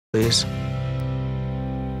Please.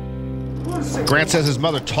 Grant says his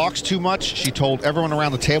mother talks too much. She told everyone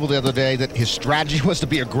around the table the other day that his strategy was to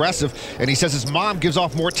be aggressive, and he says his mom gives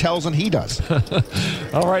off more tells than he does.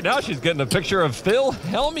 All right, now she's getting a picture of Phil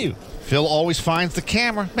Hellmuth. Phil always finds the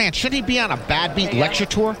camera. Man, shouldn't he be on a Bad Beat lecture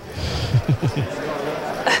tour?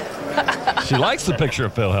 She likes the picture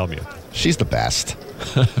of Phil Hellmuth. She's the best.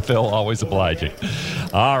 Phil, always obliging.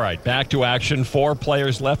 All right, back to action. 4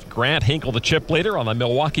 players left. Grant Hinkle, the chip leader on the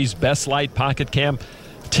Milwaukee's Best Light Pocket Cam.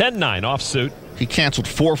 10-9 off suit. He canceled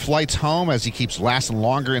 4 flights home as he keeps lasting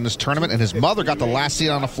longer in this tournament, and his mother got the last seat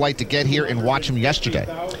on a flight to get here and watch him yesterday.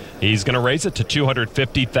 He's going to raise it to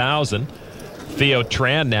 $250,000. Theo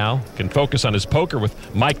Tran now can focus on his poker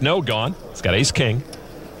with Mike No gone. He's got ace-king.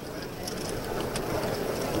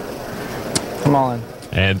 Come on.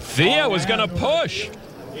 And Theo is going to push.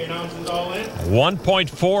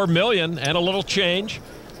 $1.4 million and a little change.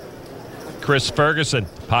 Chris Ferguson,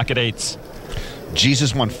 pocket eights.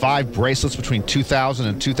 Jesus won 5 bracelets between 2000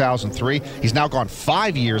 and 2003. He's now gone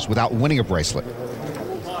 5 years without winning a bracelet.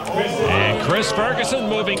 And Chris Ferguson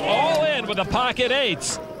moving all in with the pocket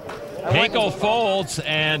eights. Hinkle folds,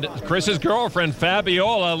 and Chris's girlfriend,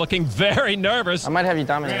 Fabiola, looking very nervous. I might have you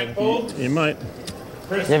dominated. You might.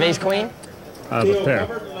 You have ace-queen? I have a pair.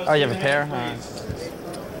 Oh, you have a pair? All right.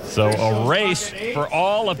 So a race for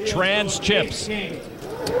all of Tran's chips. And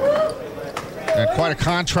quite a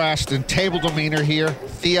contrast in table demeanor here.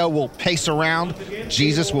 Theo will pace around.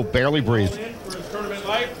 Jesus will barely breathe. Hey,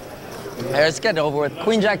 let's get it over with.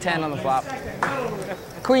 Queen Jack 10 on the flop.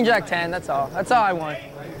 Queen Jack 10, that's all. That's all I want.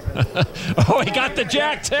 Oh, he got the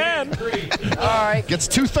Jack 10. All right. Gets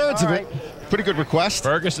 2/3 of it. Pretty good request.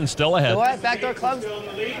 Ferguson still ahead. The what? Backdoor clubs?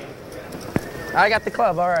 I got the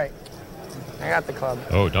club, all right. I got the club.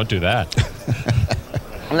 Oh, don't do that.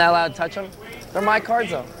 I'm not allowed to touch them? They're my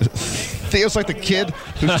cards, though. Theo's like the kid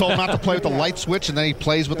who's told not to play with the light switch, and then he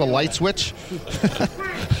plays with the light switch.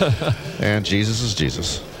 And Jesus is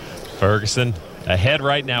Jesus. Ferguson ahead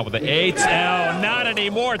right now with the eights. Oh, not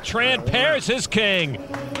anymore. Tran pairs his king.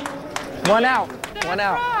 One out. One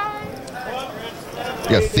out.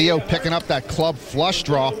 Yeah, Theo picking up that club flush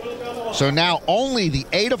draw. So now only the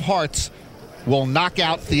 8 of hearts will knock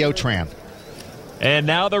out Theo Tran. And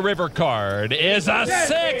now the river card is a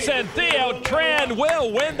 6, and Theo Tran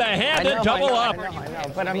will win the hand and double up. I know,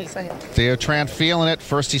 but I'm just saying. Theo Tran feeling it.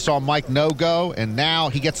 First he saw Mike No go, and now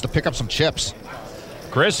he gets to pick up some chips.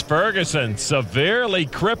 Chris Ferguson severely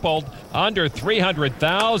crippled, under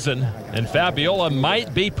 $300,000, and Fabiola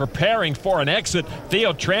might be preparing for an exit.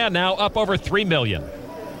 Theo Tran now up over $3 million. All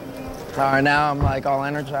right, now I'm like all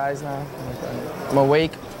energized now. I'm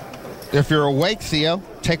awake. If you're awake, Theo,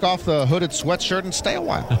 take off the hooded sweatshirt and stay a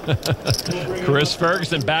while. Chris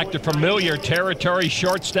Ferguson back to familiar territory,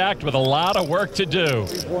 short stacked with a lot of work to do.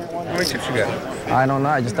 How many chips you got? I don't know.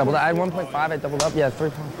 I just doubled up. I had 1.5. I doubled up. Yeah,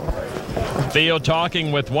 3.4. Theo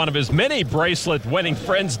talking with one of his many bracelet-winning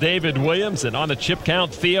friends, David Williams. And on the chip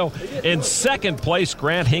count, Theo in second place.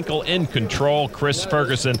 Grant Hinkle in control. Chris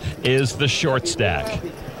Ferguson is the short stack.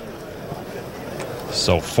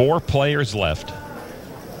 So 4 players left.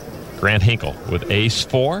 Grant Hinkle with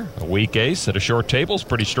ace-4, a weak ace at a short table is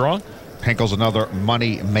pretty strong. Hinkle's another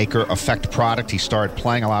money maker effect product. He started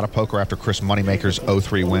playing a lot of poker after Chris Moneymaker's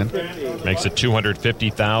 0-3 win. Makes it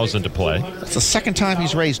 $250,000 to play. It's the second time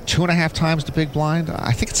he's raised 2.5 times the big blind.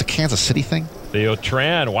 I think it's a Kansas City thing. Theo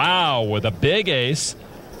Tran, wow, with a big ace.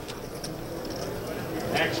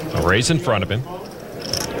 A raise in front of him.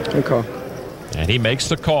 Okay. And he makes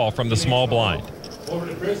the call from the small blind.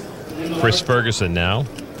 Chris Ferguson now.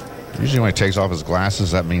 Usually when he takes off his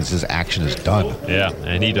glasses, that means his action is done. Yeah,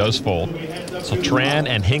 and he does fold. So Tran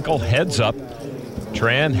and Hinkle heads up.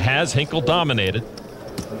 Tran has Hinkle dominated.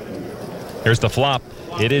 Here's the flop.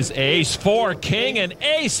 It is ace-4, king, and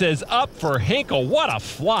ace is up for Hinkle. What a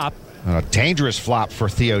flop. A dangerous flop for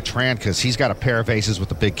Theo Tran because he's got a pair of aces with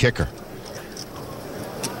the big kicker.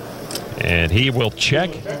 And he will check.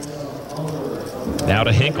 Now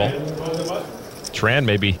to Hinkle. Tran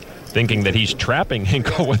maybe thinking that he's trapping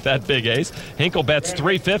Hinkle with that big ace. Hinkle bets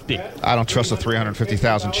 $350. I don't trust a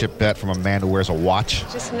 $350,000 chip bet from a man who wears a watch.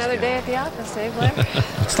 Just another day at the office, eh, Blair?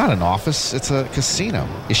 It's not an office. It's a casino.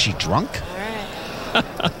 Is she drunk? All right.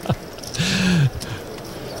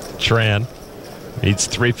 Tran needs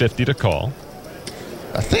 $350 to call.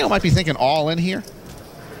 I think I might be thinking all in here.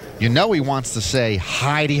 You know he wants to say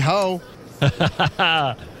hidey-ho.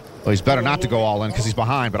 Well, he's better not to go all in because he's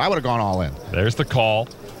behind, but I would have gone all in. There's the call.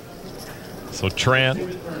 So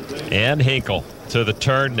Tran and Hinkle to the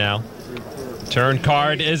turn now. Turn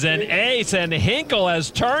card is an ace, and Hinkle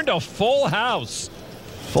has turned a full house.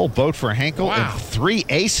 Full boat for Hinkle and 3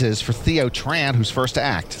 aces for Theo Tran, who's first to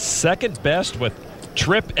act. Second best with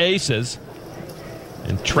trip aces.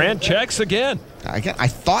 And Tran checks again. Again, I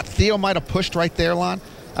thought Theo might have pushed right there, Lon.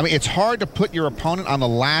 I mean, it's hard to put your opponent on the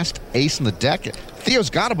last ace in the deck. Theo's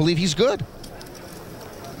got to believe he's good.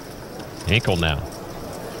 Hinkle now.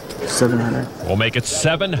 700. We'll make it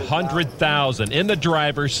 700,000 in the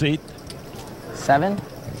driver's seat. 7?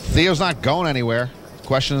 Theo's not going anywhere.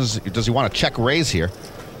 Question is, does he want to check raise here?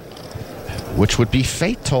 Which would be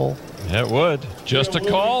fatal. It would. Just a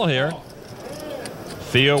call here.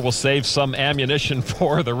 Theo will save some ammunition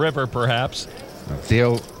for the river, perhaps.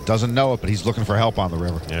 Theo doesn't know it, but he's looking for help on the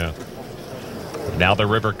river. Yeah. Now the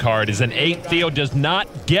river card is an 8. Theo does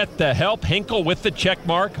not get the help. Hinkle with the check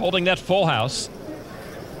mark, holding that full house.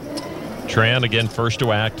 Tran again first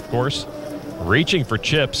to act, of course. Reaching for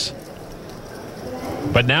chips.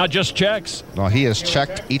 But now just checks. Well, he has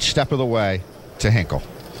checked each step of the way to Hinkle.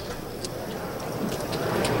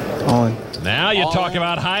 On. Now you talk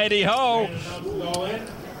about Heidi-ho.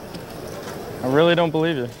 I really don't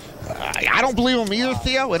believe you. I don't believe him either,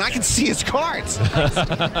 Theo, and I can see his cards.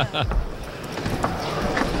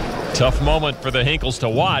 Tough moment for the Hinkles to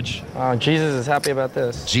watch. Oh, Jesus is happy about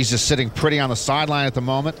this. Jesus sitting pretty on the sideline at the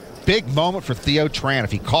moment. Big moment for Theo Tran.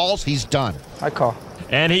 If he calls, he's done. I call.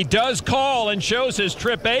 And he does call and shows his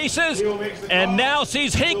trip aces, and now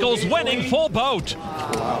sees Hinkles winning full boat.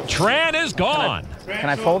 Tran is gone. Can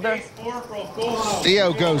I fold there?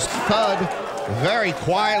 Theo goes thud very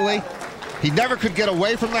quietly. He never could get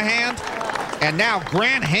away from the hand. And now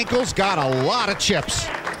Grant Hinkle's got a lot of chips.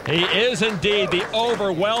 He is indeed the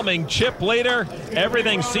overwhelming chip leader.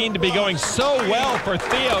 Everything seemed to be going so well for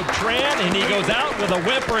Theo Tran, and he goes out with a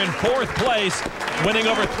whimper in 4th place, winning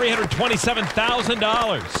over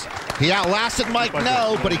 $327,000. He outlasted Mike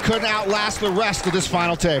No, but he couldn't outlast the rest of this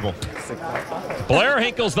final table. Blair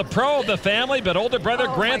Hinkle's the pro of the family, but older brother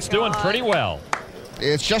Grant's doing pretty well.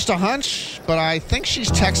 It's just a hunch, but I think she's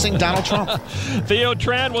texting Donald Trump. Theo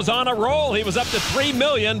Tran was on a roll. He was up to $3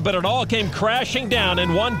 million, but it all came crashing down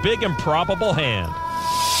in one big improbable hand.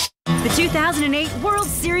 The 2008 World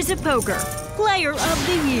Series of Poker Player of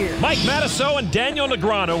the Year. Mike Matusow and Daniel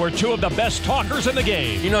Negreanu were 2 of the best talkers in the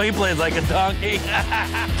game. You know he plays like a donkey.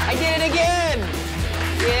 I did it again.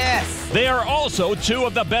 Yes. They are also 2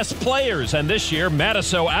 of the best players, and this year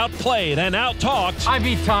Matusow outplayed and outtalked. I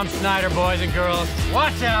beat Tom Snyder, boys and girls.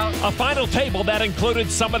 Watch out. A final table that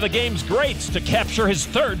included some of the game's greats to capture his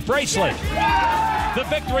 3rd bracelet. The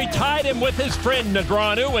victory tied him with his friend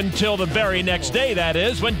Negreanu until the very next day, that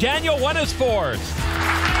is, when Daniel won his 4th.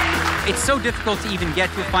 It's so difficult to even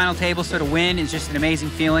get to a final table, so to win is just an amazing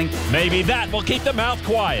feeling. Maybe that will keep the mouth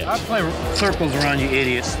quiet. I play circles around you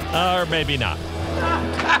idiots. Or maybe not.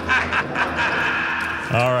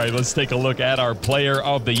 All right, let's take a look at our Player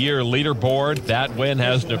of the Year leaderboard. That win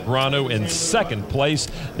has Negreanu in 2nd place.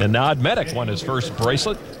 Nanad Medic won his 1st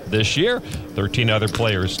bracelet this year. 13 other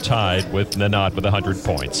players tied with Nanad with 100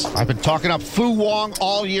 points. I've been talking up Fu Wong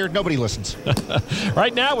all year. Nobody listens.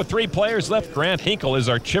 Right now, with 3 players left, Grant Hinkle is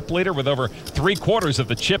our chip leader with over 3/4 of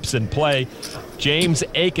the chips in play. James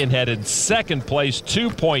Aikenhead in 2nd place,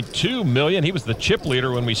 $2.2 million. He was the chip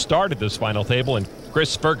leader when we started this final table, and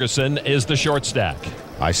Chris Ferguson is the short stack.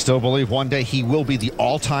 I still believe one day he will be the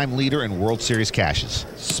all-time leader in World Series cashes.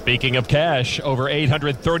 Speaking of cash, over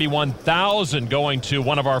 $831,000 going to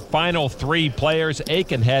one of our final 3 players,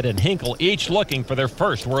 Aikenhead and Hinkle, each looking for their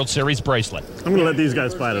 1st World Series bracelet. I'm going to let these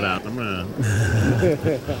guys fight it out.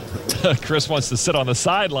 Chris wants to sit on the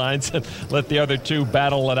sidelines and let the other 2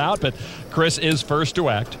 battle it out, but Chris is first to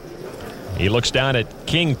act. He looks down at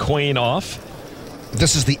King Queen off.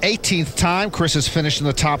 This is the 18th time Chris has finished in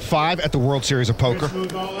the top 5 at the World Series of Poker.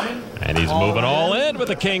 And he's moving all in with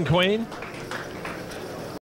the King Queen.